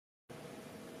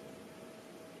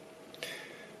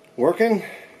Working?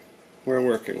 We're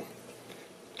working.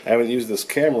 I haven't used this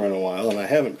camera in a while, and I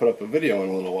haven't put up a video in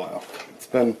a little while. It's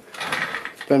been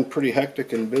pretty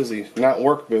hectic and busy. Not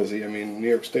work busy. I mean, New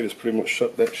York State has pretty much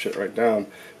shut that shit right down.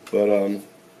 But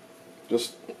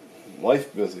just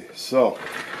life busy. So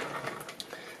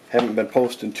haven't been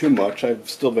posting too much. I've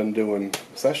still been doing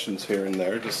sessions here and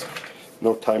there. Just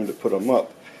no time to put them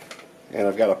up. And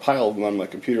I've got a pile of them on my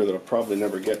computer that I'll probably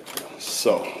never get to.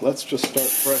 So let's just start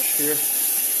fresh here.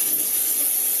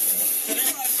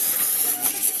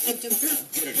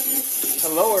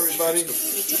 Hello, everybody.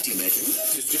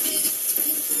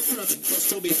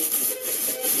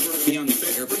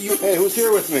 Hey, who's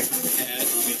here with me?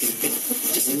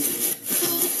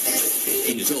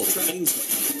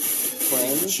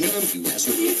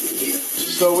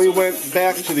 So we went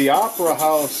back to the Opera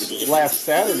House last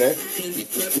Saturday.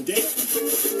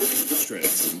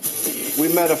 We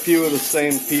met a few of the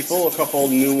same people. A couple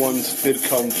new ones did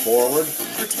come forward.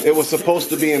 It was supposed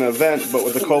to be an event, but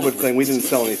with the COVID thing, we didn't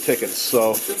sell any tickets.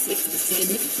 So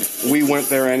we went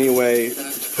there anyway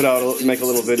to make a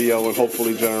little video and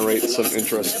hopefully generate some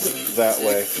interest that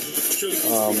way.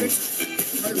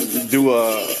 Do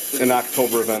an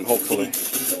October event, hopefully.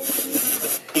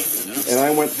 And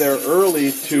I went there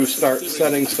early to start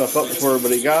setting stuff up before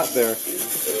everybody got there.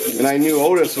 And I knew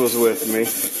Otis was with me.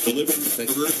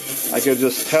 I could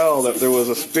just tell that there was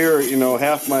a spirit, you know,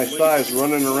 half my size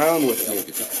running around with me.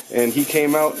 And he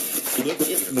came out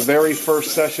the very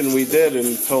first session we did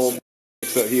and told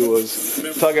that he was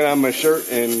tugging on my shirt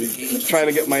and trying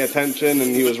to get my attention,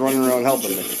 and he was running around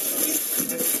helping me.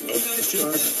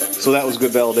 So that was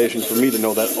good validation for me to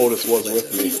know that Otis was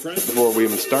with me before we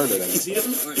even started anything.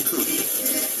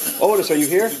 Otis, are you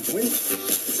here?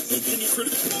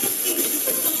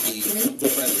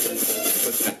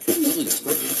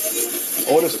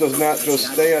 Otis does not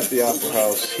just stay at the Opera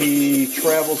House. He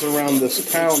travels around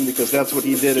this town because that's what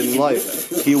he did in life.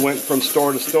 He went from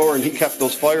store to store and he kept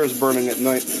those fires burning at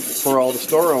night for all the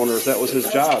store owners. That was his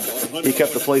job. He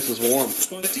kept the places warm.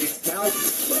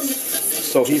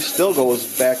 So he still goes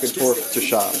back and forth to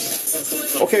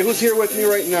shops. Okay, who's here with me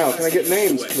right now? Can I get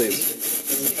names, please?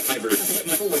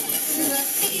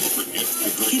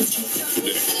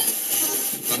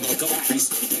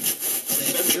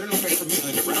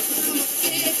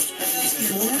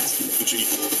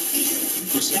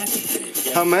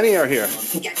 How many are here?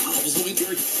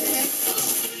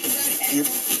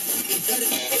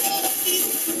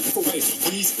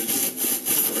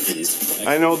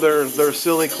 I know they're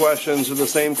silly questions or the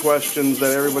same questions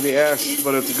that everybody asks,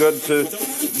 but it's good to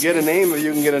get a name if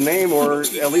you can get a name, or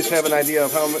at least have an idea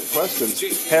of how many questions.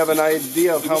 Have an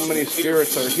idea of how many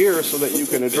spirits are here so that you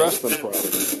can address them properly.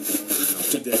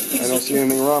 I don't see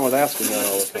anything wrong with asking that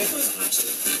all the time.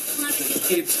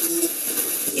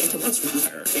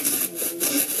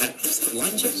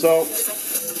 So,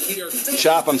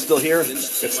 shop, I'm still here.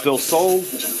 It's still sold.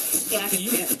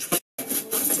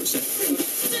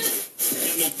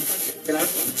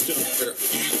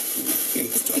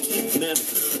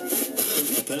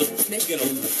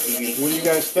 What do you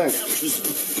guys think?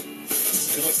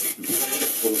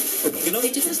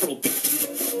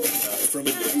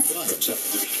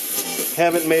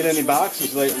 Haven't made any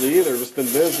boxes lately either. Just been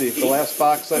busy. The last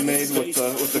box I made with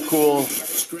the cool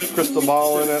crystal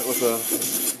ball in it with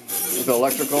the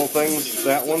electrical things,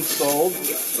 that one sold.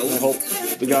 I hope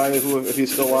the guy who, if he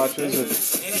still watches,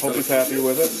 I hope he's happy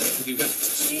with it.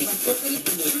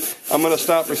 I'm gonna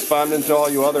stop responding to all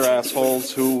you other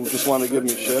assholes who just want to give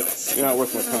me shit. You're not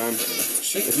worth my time.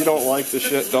 If you don't like the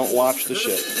shit, don't watch the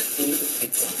shit.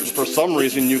 For some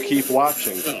reason, you keep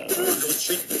watching.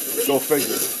 Go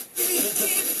figure.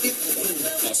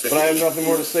 But I have nothing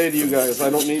more to say to you guys. I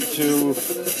don't need to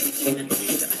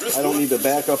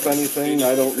back up anything.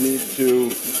 I don't need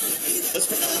to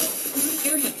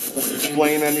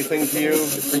explain anything to you.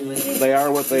 They are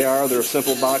what they are. They're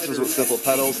simple boxes with simple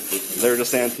pedals. They're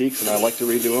just antiques, and I like to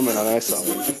redo them, and I sell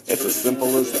them. It's as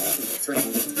simple as that.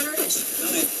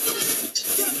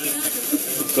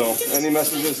 So, any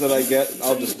messages that I get,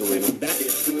 I'll just delete them.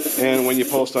 And when you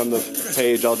post on the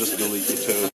page, I'll just delete you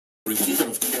too.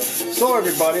 So,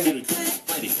 everybody,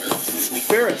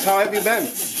 spirits, how have you been?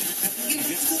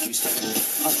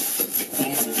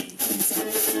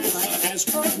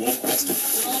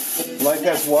 Life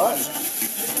has what?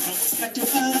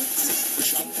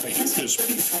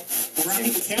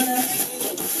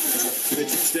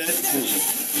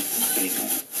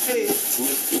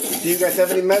 Do you guys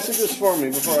have any messages for me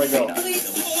before I go?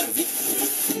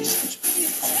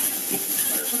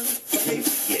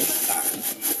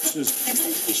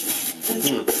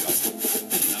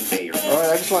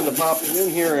 Alright, I just wanted to pop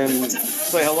in here and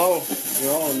say hello, you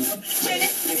know, and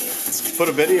put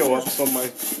a video up so my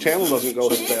channel doesn't go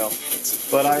stale.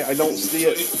 But I don't see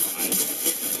it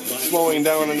slowing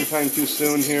down anytime too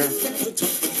soon here.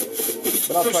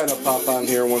 But I'll try to pop on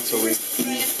here once a week.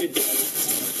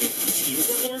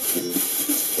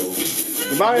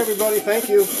 Goodbye, everybody. Thank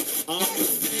you.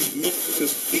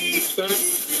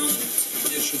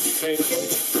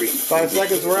 5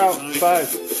 seconds, we're out. 5,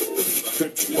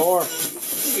 4,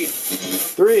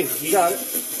 3, you got it.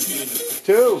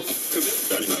 2,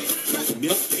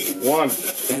 1.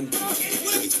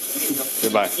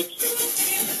 Goodbye.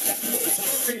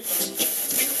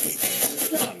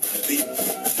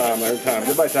 Tom, every time.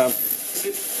 Goodbye, Tom.